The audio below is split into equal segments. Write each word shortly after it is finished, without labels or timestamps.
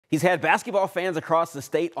He's had basketball fans across the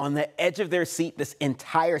state on the edge of their seat this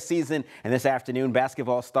entire season. And this afternoon,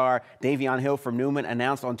 basketball star Davion Hill from Newman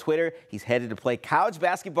announced on Twitter he's headed to play college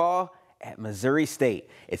basketball at Missouri State.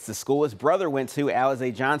 It's the school his brother went to,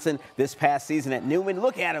 Alize Johnson, this past season at Newman.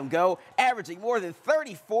 Look at him go, averaging more than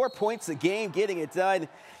 34 points a game, getting it done.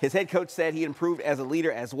 His head coach said he improved as a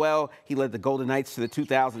leader as well. He led the Golden Knights to the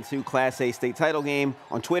 2002 Class A state title game.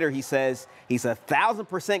 On Twitter, he says he's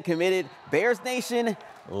 1,000% committed. Bears Nation,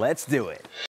 let's do it.